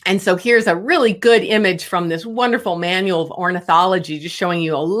 And so here's a really good image from this wonderful manual of ornithology, just showing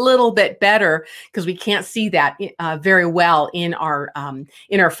you a little bit better, because we can't see that very well in our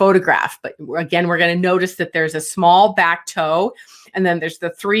photograph. But again, we're going to notice that there's a small back toe, and then there's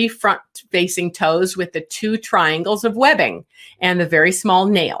the 3 front-facing toes with the 2 triangles of webbing and the very small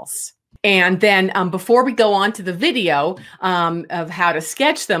nails. And then before we go on to the video of how to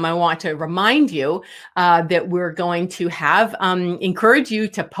sketch them, I want to remind you that we're going to have, encourage you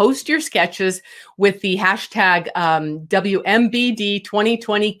to post your sketches with the hashtag WMBD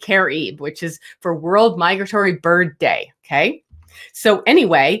 2020 Carib, which is for World Migratory Bird Day, okay? So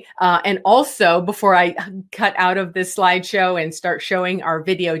anyway, and also before I cut out of this slideshow and start showing our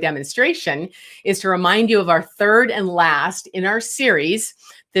video demonstration, is to remind you of our 3rd and last in our series,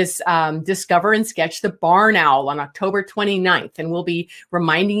 this Discover and Sketch the Barn Owl on October 29th. And we'll be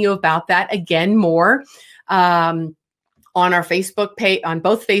reminding you about that again more on our Facebook page, on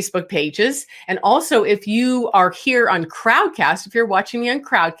both Facebook pages. And also, if you are here on Crowdcast, if you're watching me on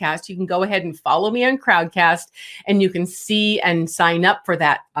Crowdcast, you can go ahead and follow me on Crowdcast, and you can see and sign up for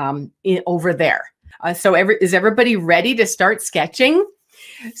that over there. So is everybody ready to start sketching?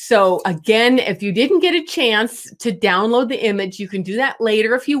 So again, if you didn't get a chance to download the image, you can do that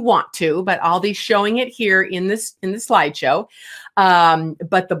later if you want to, but I'll be showing it here in the slideshow.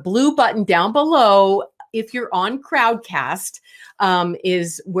 But the blue button down below, if you're on Crowdcast,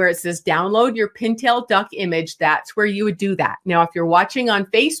 is where it says download your pintail duck image. That's where you would do that. Now, if you're watching on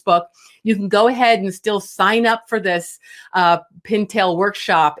Facebook, you can go ahead and still sign up for this pintail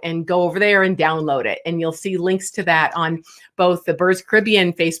workshop and go over there and download it. And you'll see links to that on both the Birds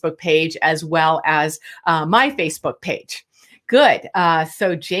Caribbean Facebook page as well as my Facebook page. Good.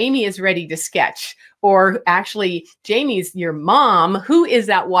 So Jamie is ready to sketch. Or actually, Jamie's your mom. Who is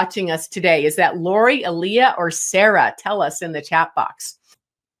that watching us today? Is that Lori, Aaliyah, or Sarah? Tell us in the chat box.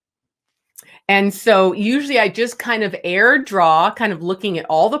 And so usually I just kind of air draw, kind of looking at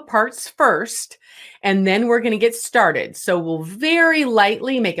all the parts first, and then we're going to get started. So we'll very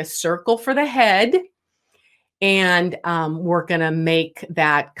lightly make a circle for the head, and we're going to make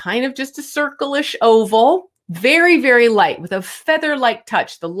that kind of just a circle-ish oval. Very, very light with a feather-like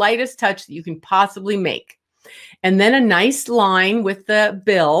touch, the lightest touch that you can possibly make. And then a nice line with the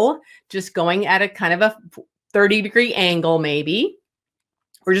bill, just going at a kind of a 30-degree angle maybe.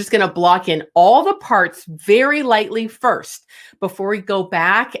 We're just going to block in all the parts very lightly first before we go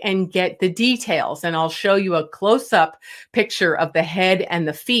back and get the details. And I'll show you a close-up picture of the head and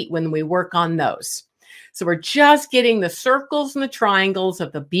the feet when we work on those. So we're just getting the circles and the triangles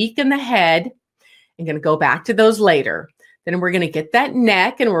of the beak and the head. I'm going to go back to those later. Then we're going to get that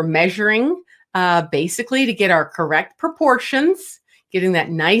neck, and we're measuring basically to get our correct proportions, getting that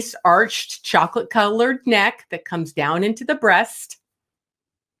nice arched chocolate-colored neck that comes down into the breast.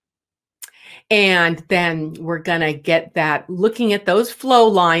 And then we're going to get that, looking at those flow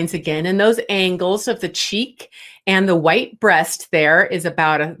lines again, and those angles of the cheek and the white breast there is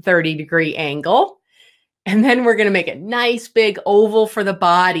about a 30-degree angle. And then we're going to make a nice big oval for the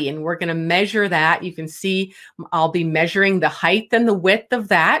body, and we're going to measure that. You can see I'll be measuring the height and the width of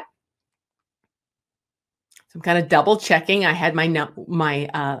that. So I'm kind of double checking. I had my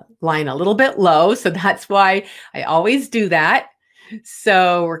line a little bit low, so that's why I always do that.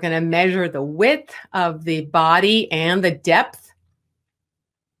 So we're going to measure the width of the body and the depth.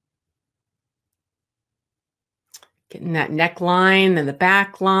 Getting that neckline and the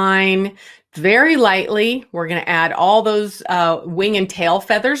back line very lightly. We're going to add all those wing and tail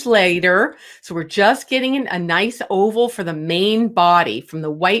feathers later. So we're just getting a nice oval for the main body, from the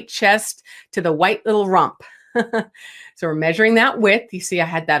white chest to the white little rump. So we're measuring that width. You see I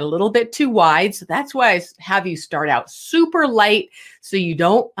had that a little bit too wide. So that's why I have you start out super light, so you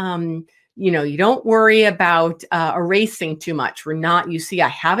don't you don't worry about erasing too much. You see I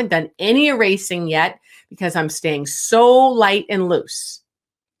haven't done any erasing yet, because I'm staying so light and loose.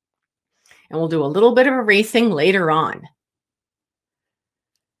 And we'll do a little bit of erasing later on.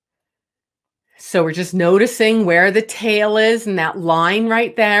 So we're just noticing where the tail is, and that line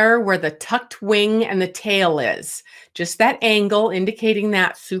right there where the tucked wing and the tail is. Just that angle, indicating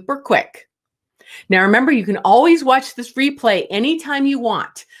that super quick. Now remember, you can always watch this replay anytime you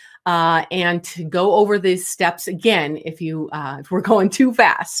want, and to go over these steps again if we're going too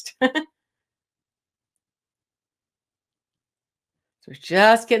fast. So we're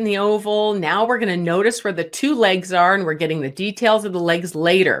just getting the oval. Now we're going to notice where the two legs are, and we're getting the details of the legs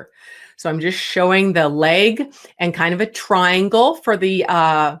later. So I'm just showing the leg and kind of a triangle for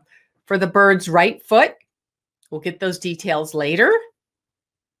the bird's right foot. We'll get those details later.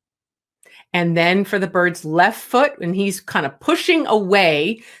 And then for the bird's left foot, and he's kind of pushing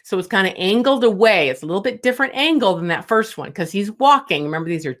away, so it's kind of angled away. It's a little bit different angle than that first one because he's walking. Remember,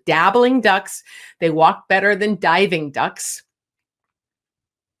 these are dabbling ducks. They walk better than diving ducks.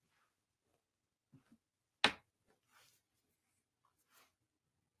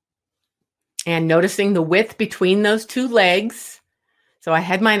 And noticing the width between those two legs. So I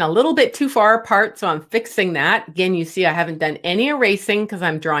had mine a little bit too far apart, so I'm fixing that. Again, you see I haven't done any erasing because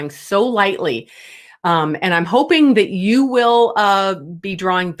I'm drawing so lightly. And I'm hoping that you will be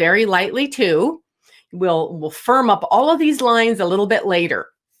drawing very lightly too. We'll firm up all of these lines a little bit later.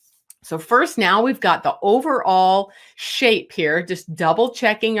 So first, now we've got the overall shape here, just double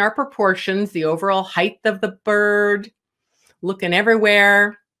checking our proportions, the overall height of the bird, looking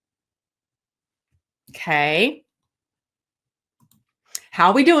everywhere. Okay.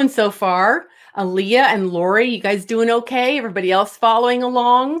 How are we doing so far? Aaliyah and Lori, you guys doing okay? Everybody else following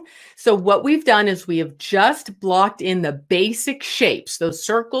along? So what we've done is we have just blocked in the basic shapes, those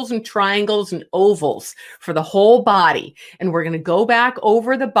circles and triangles and ovals for the whole body. And we're going to go back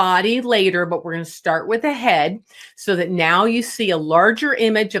over the body later, but we're going to start with the head so that now you see a larger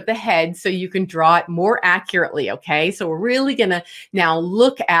image of the head so you can draw it more accurately, okay? So we're really going to now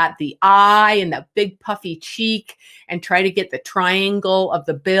look at the eye and the big puffy cheek and try to get the triangle of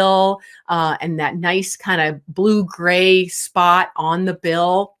the bill and that nice kind of blue-gray spot on the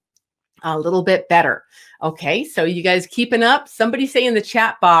bill a little bit better. Okay, so you guys keeping up? Somebody say in the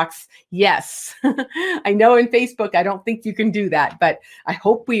chat box, yes. I know in Facebook, I don't think you can do that, but I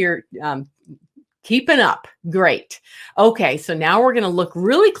hope we are keeping up. Great. Okay, so now we're going to look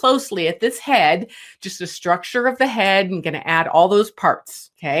really closely at this head, just the structure of the head, and going to add all those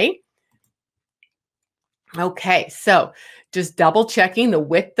parts, okay? Okay, so just double checking the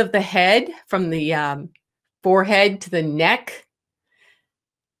width of the head from the forehead to the neck.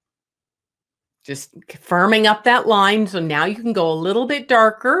 Just firming up that line. So now you can go a little bit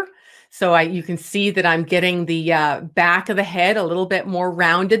darker. So you can see that I'm getting the back of the head a little bit more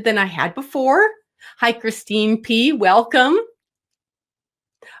rounded than I had before. Hi, Christine P. Welcome.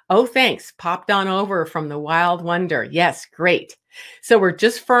 Oh, thanks. Popped on over from the Wild Wonder. Yes, great. So we're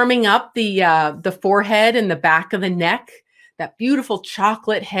just firming up the forehead and the back of the neck, that beautiful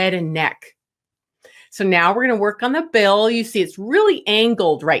chocolate head and neck. So now we're going to work on the bill. You see it's really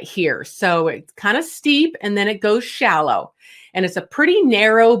angled right here. So it's kind of steep and then it goes shallow. And it's a pretty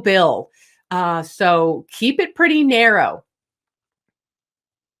narrow bill. So keep it pretty narrow.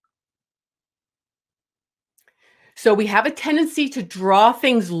 So we have a tendency to draw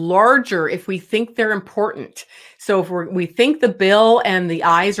things larger if we think they're important. So if we think the bill and the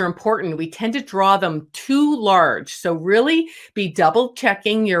eyes are important, we tend to draw them too large. So really be double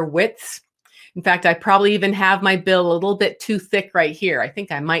checking your widths. In fact, I probably even have my bill a little bit too thick right here. I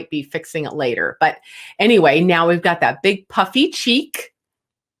think I might be fixing it later. But anyway, now we've got that big puffy cheek.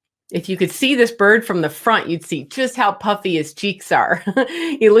 If you could see this bird from the front, you'd see just how puffy his cheeks are.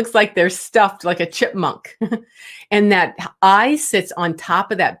 He looks like they're stuffed like a chipmunk. And that eye sits on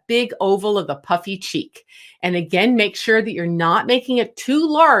top of that big oval of the puffy cheek. And again, make sure that you're not making it too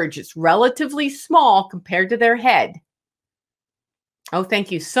large. It's relatively small compared to their head. Oh,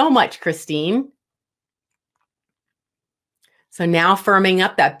 thank you so much, Christine. So now firming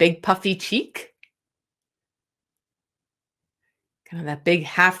up that big puffy cheek. Kind of that big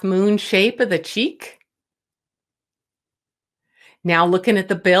half moon shape of the cheek. Now looking at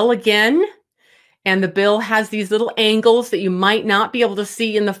the bill again. And the bill has these little angles that you might not be able to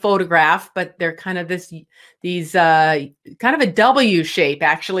see in the photograph, but they're kind of these kind of a W shape,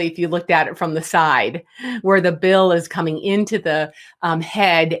 actually, if you looked at it from the side, where the bill is coming into the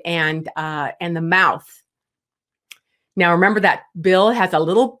head and the mouth. Now, remember that bill has a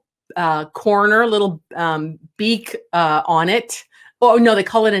little corner, little beak on it. Oh, no, they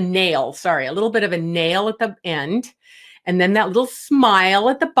call it a nail. Sorry, a little bit of a nail at the end. And then that little smile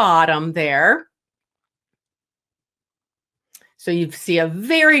at the bottom there. So you see a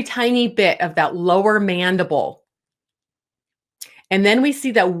very tiny bit of that lower mandible. And then we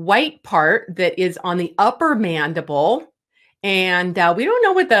see that white part that is on the upper mandible. And we don't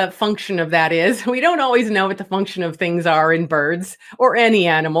know what the function of that is. We don't always know what the function of things are in birds or any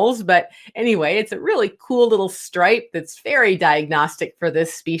animals. But anyway, it's a really cool little stripe that's very diagnostic for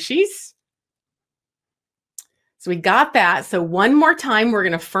this species. So we got that. So one more time, we're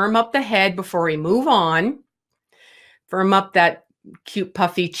going to firm up the head before we move on. Firm up that cute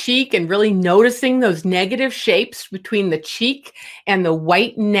puffy cheek and really noticing those negative shapes between the cheek and the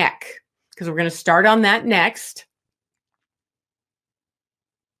white neck, because we're going to start on that next.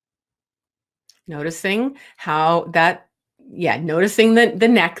 Noticing how that, noticing the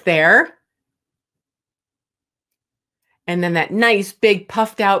neck there. And then that nice, big,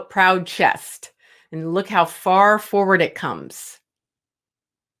 puffed out, proud chest. And look how far forward it comes.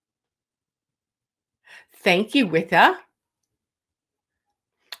 Thank you, Wita.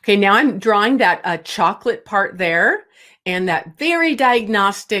 Okay, now I'm drawing that chocolate part there and that very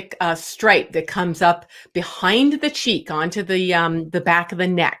diagnostic stripe that comes up behind the cheek onto the back of the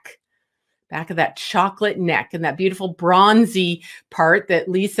neck, back of that chocolate neck, and that beautiful bronzy part that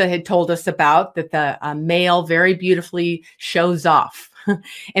Lisa had told us about that the male very beautifully shows off.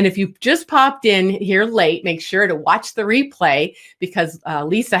 And if you just popped in here late, make sure to watch the replay, because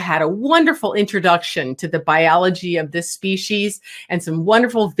Lisa had a wonderful introduction to the biology of this species and some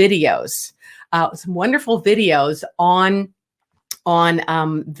wonderful videos on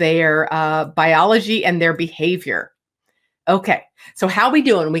their biology and their behavior. Okay, so how we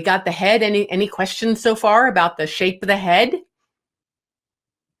doing? We got the head. Any questions so far about the shape of the head?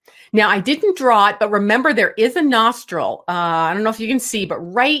 Now, I didn't draw it, but remember there is a nostril. I don't know if you can see, but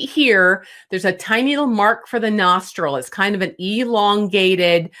right here, there's a tiny little mark for the nostril. It's kind of an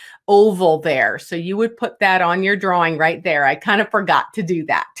elongated oval there. So you would put that on your drawing right there. I kind of forgot to do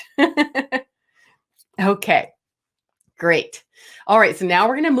that. Okay, great. All right, so now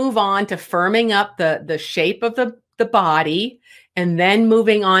we're going to move on to firming up the shape of the body, and then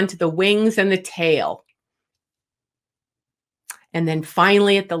moving on to the wings and the tail. And then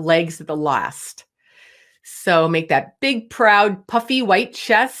finally at the legs at the last. So make that big, proud, puffy white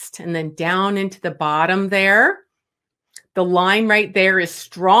chest, and then down into the bottom there. The line right there is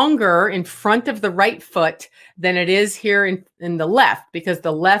stronger in front of the right foot than it is here in the left, because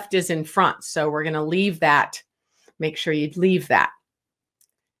the left is in front. So we're going to leave that. Make sure you leave that.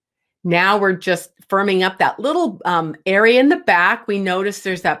 Now we're just firming up that little area in the back. We notice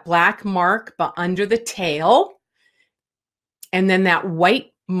there's that black mark under the tail. And then that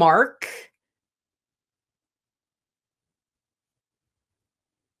white mark.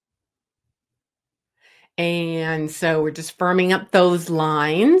 And so we're just firming up those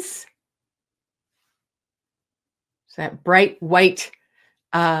lines. So that bright white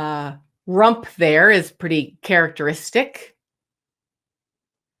rump there is pretty characteristic.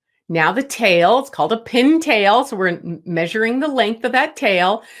 Now the tail, it's called a pintail. So we're measuring the length of that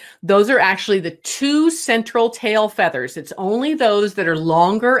tail. Those are actually the two central tail feathers. It's only those that are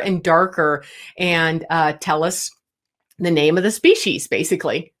longer and darker and tell us the name of the species,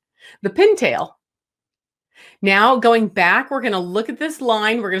 basically, the pintail. Now going back, we're going to look at this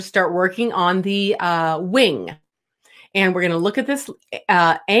line. We're going to start working on the wing. And we're going to look at this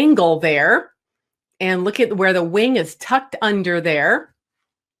angle there and look at where the wing is tucked under there.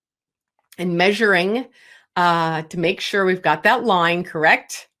 And measuring to make sure we've got that line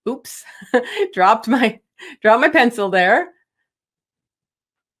correct. Oops, dropped my pencil there.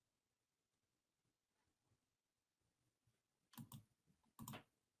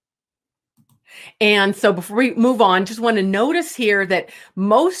 And so before we move on, just want to notice here that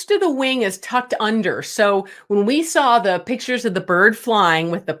most of the wing is tucked under. So when we saw the pictures of the bird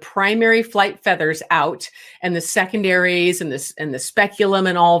flying with the primary flight feathers out and the secondaries and the speculum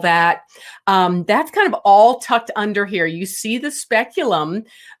and all that, that's kind of all tucked under here. You see the speculum,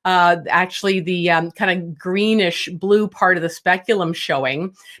 actually the kind of greenish blue part of the speculum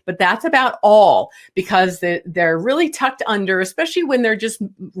showing, but that's about all, because they're really tucked under, especially when they're just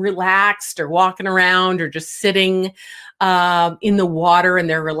relaxed or walking walking around or just sitting in the water and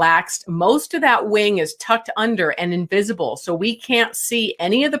they're relaxed, most of that wing is tucked under and invisible. So we can't see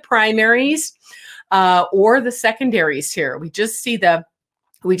any of the primaries or the secondaries here. We just see the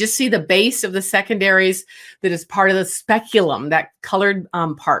base of the secondaries that is part of the speculum, that colored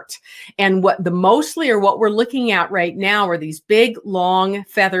part. And what we're looking at right now are these big, long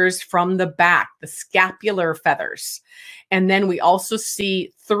feathers from the back, the scapular feathers. And then we also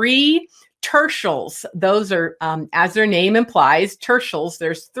see 3 tertials. Those are, as their name implies, tertials.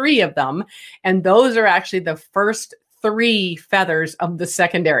 There's 3 of them. And those are actually the first 3 feathers of the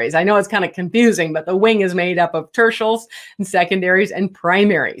secondaries. I know it's kind of confusing, but the wing is made up of tertials and secondaries and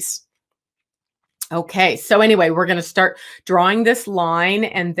primaries. Okay, so anyway, we're going to start drawing this line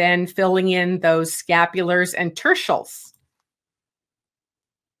and then filling in those scapulars and tertials.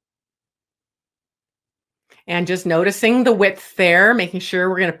 And just noticing the width there, making sure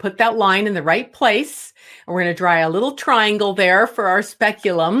we're going to put that line in the right place. And we're going to draw a little triangle there for our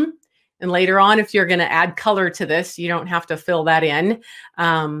speculum. And later on, if you're going to add color to this, you don't have to fill that in.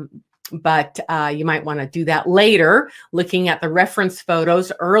 But you might want to do that later, looking at the reference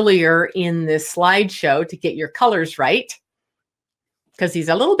photos earlier in this slideshow to get your colors right. Because he's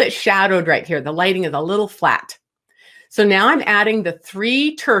a little bit shadowed right here. The lighting is a little flat. So now I'm adding the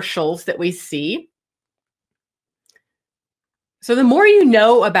 3 tertials that we see. So the more you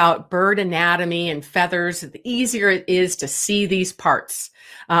know about bird anatomy and feathers, the easier it is to see these parts.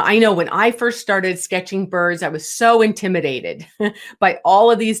 I know when I first started sketching birds, I was so intimidated by all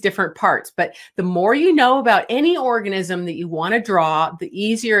of these different parts. But the more you know about any organism that you want to draw, the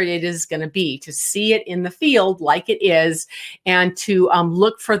easier it is going to be to see it in the field like it is and to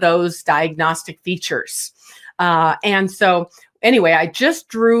look for those diagnostic features. And so anyway, I just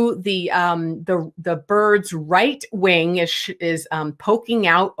drew the bird's right wing is poking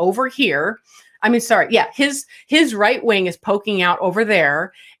out over here. I mean, sorry, yeah, his right wing is poking out over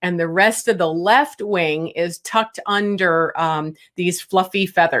there, and the rest of the left wing is tucked under these fluffy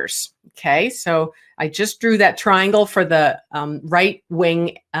feathers. Okay, so I just drew that triangle for the right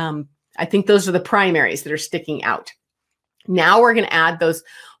wing. I think those are the primaries that are sticking out. Now we're going to add those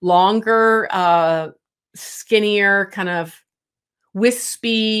longer, skinnier, kind of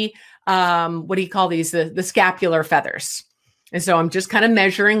wispy, what do you call these? The scapular feathers. And so I'm just kind of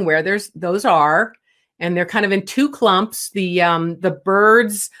measuring where those are, and they're kind of in 2 clumps. The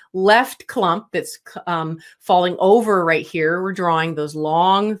bird's left clump that's falling over right here, we're drawing those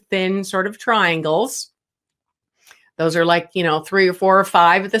long, thin sort of triangles. Those are like, 3 or 4 or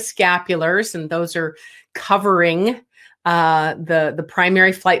 5 of the scapulars, and those are covering the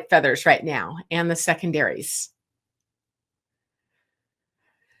primary flight feathers right now and the secondaries.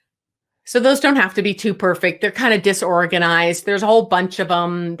 So those don't have to be too perfect. They're kind of disorganized. There's a whole bunch of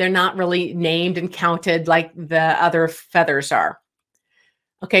them. They're not really named and counted like the other feathers are.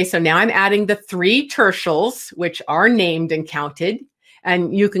 Okay, so now I'm adding the 3 tertials, which are named and counted.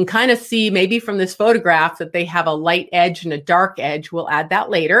 And you can kind of see maybe from this photograph that they have a light edge and a dark edge. We'll add that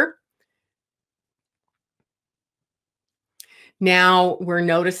later. Now we're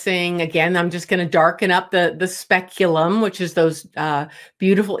noticing, again, I'm just going to darken up the speculum, which is those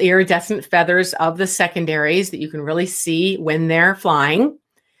beautiful iridescent feathers of the secondaries that you can really see when they're flying.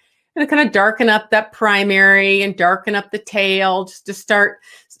 And kind of darken up that primary and darken up the tail just to start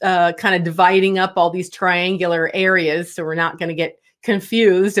kind of dividing up all these triangular areas so we're not going to get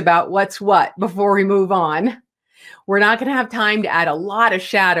confused about what's what before we move on. We're not going to have time to add a lot of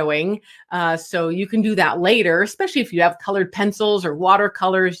shadowing, so you can do that later, especially if you have colored pencils or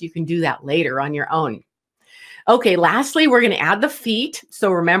watercolors. You can do that later on your own. Okay, lastly, we're going to add the feet.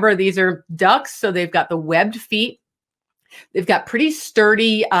 So remember, these are ducks, so they've got the webbed feet. They've got pretty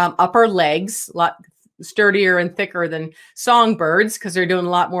sturdy upper legs, a lot sturdier and thicker than songbirds because they're doing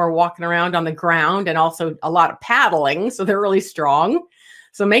a lot more walking around on the ground and also a lot of paddling, so they're really strong.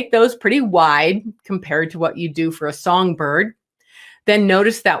 So make those pretty wide compared to what you do for a songbird. Then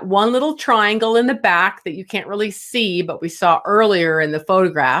notice that one little triangle in the back that you can't really see, but we saw earlier in the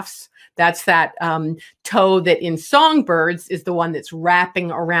photographs. That's that toe that in songbirds is the one that's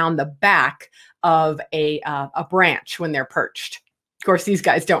wrapping around the back of a branch when they're perched. Of course, these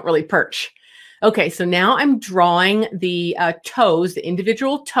guys don't really perch. Okay, so now I'm drawing the toes, the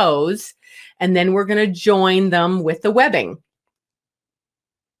individual toes, and then we're going to join them with the webbing.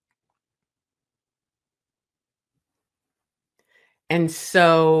 And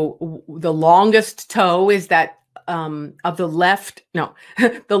so the longest toe is that of the left, no,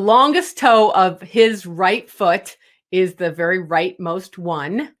 the longest toe of his right foot is the very rightmost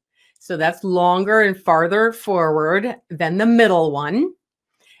one. So that's longer and farther forward than the middle one.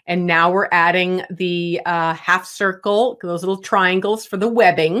 And now we're adding the half circle, those little triangles for the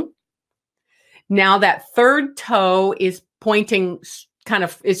webbing. Now that third toe is pointing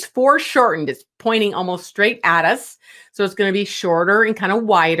it's foreshortened. It's pointing almost straight at us. So it's going to be shorter and kind of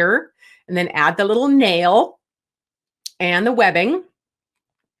wider. And then add the little nail and the webbing.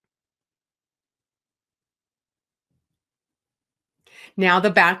 Now the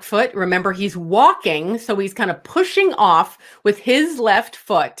back foot, remember he's walking, so he's kind of pushing off with his left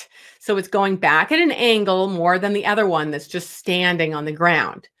foot. So it's going back at an angle more than the other one that's just standing on the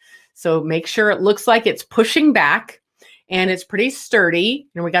ground. So make sure it looks like it's pushing back and it's pretty sturdy.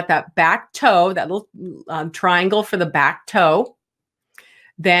 And we got that back toe, that little triangle for the back toe.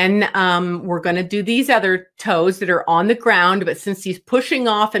 Then we're going to do these other toes that are on the ground, but since he's pushing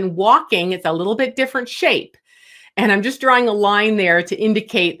off and walking, it's a little bit different shape. And I'm just drawing a line there to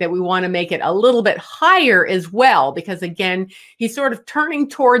indicate that we want to make it a little bit higher as well, because again, he's sort of turning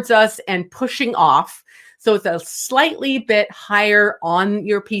towards us and pushing off. So it's a slightly bit higher on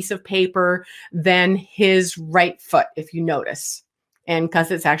your piece of paper than his right foot, if you notice. And because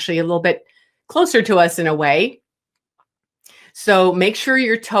it's actually a little bit closer to us in a way. So make sure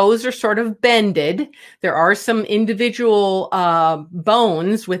your toes are sort of bended. There are some individual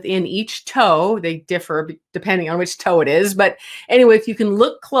bones within each toe. They differ depending on which toe it is. But anyway, if you can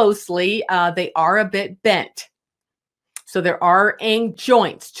look closely, they are a bit bent. So there are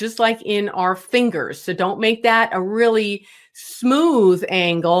joints, just like in our fingers. So don't make that a really smooth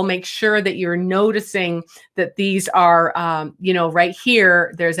angle. Make sure that you're noticing that these are, you know, right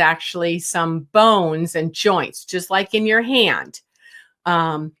here, there's actually some bones and joints, just like in your hand.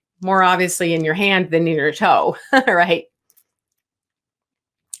 More obviously in your hand than in your toe, right?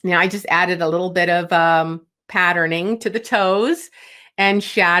 Now I just added a little bit of patterning to the toes and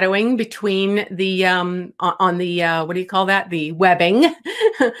shadowing between the, on the, what do you call that? The webbing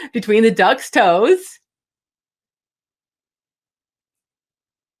between the duck's toes.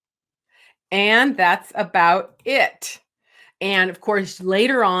 And that's about it. And of course,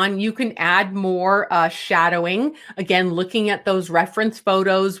 later on, you can add more shadowing. Again, looking at those reference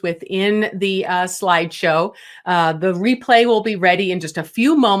photos within the slideshow. The replay will be ready in just a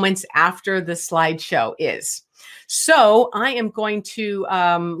few moments after the slideshow is. So I am going to,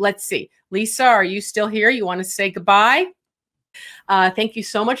 let's see. Lisa, are you still here? You want to say goodbye? Thank you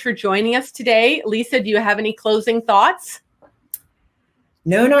so much for joining us today. Lisa, do you have any closing thoughts?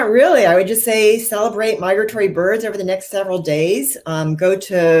 No, not really. I would just say celebrate migratory birds over the next several days. Go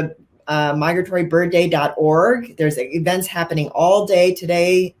to migratorybirdday.org. There's events happening all day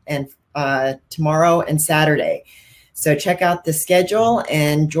today and tomorrow and Saturday. So check out the schedule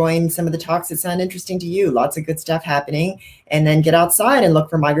and join some of the talks that sound interesting to you. Lots of good stuff happening. And then get outside and look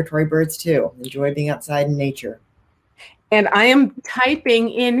for migratory birds too. Enjoy being outside in nature. And I am typing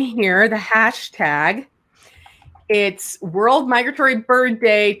in here the hashtag. It's World Migratory Bird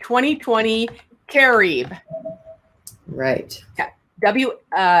Day 2020 Carib. Right.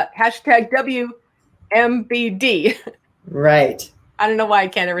 Hashtag WMBD. Right. I don't know why I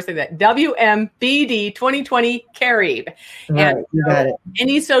can't ever say that. WMBD 2020 Carib. Right, and you got it.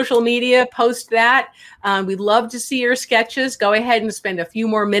 Any social media, post that. We'd love to see your sketches. Go ahead and spend a few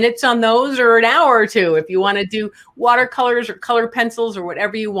more minutes on those, or an hour or two if you want to do watercolors or color pencils or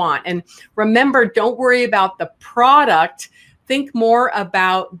whatever you want. And remember, don't worry about the product. Think more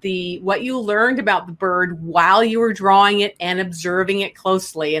about what you learned about the bird while you were drawing it and observing it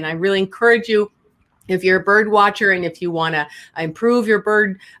closely. And I really encourage you, if you're a bird watcher and if you want to improve your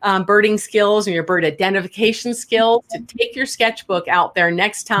birding skills and your bird identification skills, to take your sketchbook out there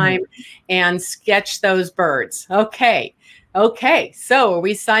next time and sketch those birds. Okay. Okay. So are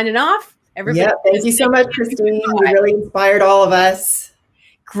we signing off? Everybody, yeah. Thank you so much, Christine. You really inspired all of us.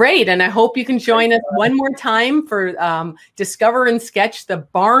 Great. And I hope you can join us one more time for Discover and Sketch the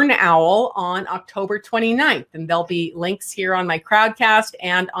Barn Owl on October 29th. And there'll be links here on my Crowdcast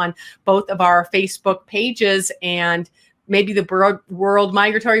and on both of our Facebook pages, and maybe the World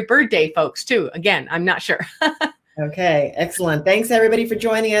Migratory Bird Day folks too. Again, I'm not sure. Okay, excellent. Thanks everybody for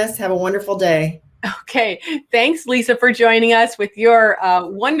joining us. Have a wonderful day. Okay. Thanks, Lisa, for joining us with your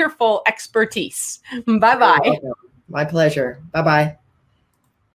wonderful expertise. Bye-bye. My pleasure. Bye-bye.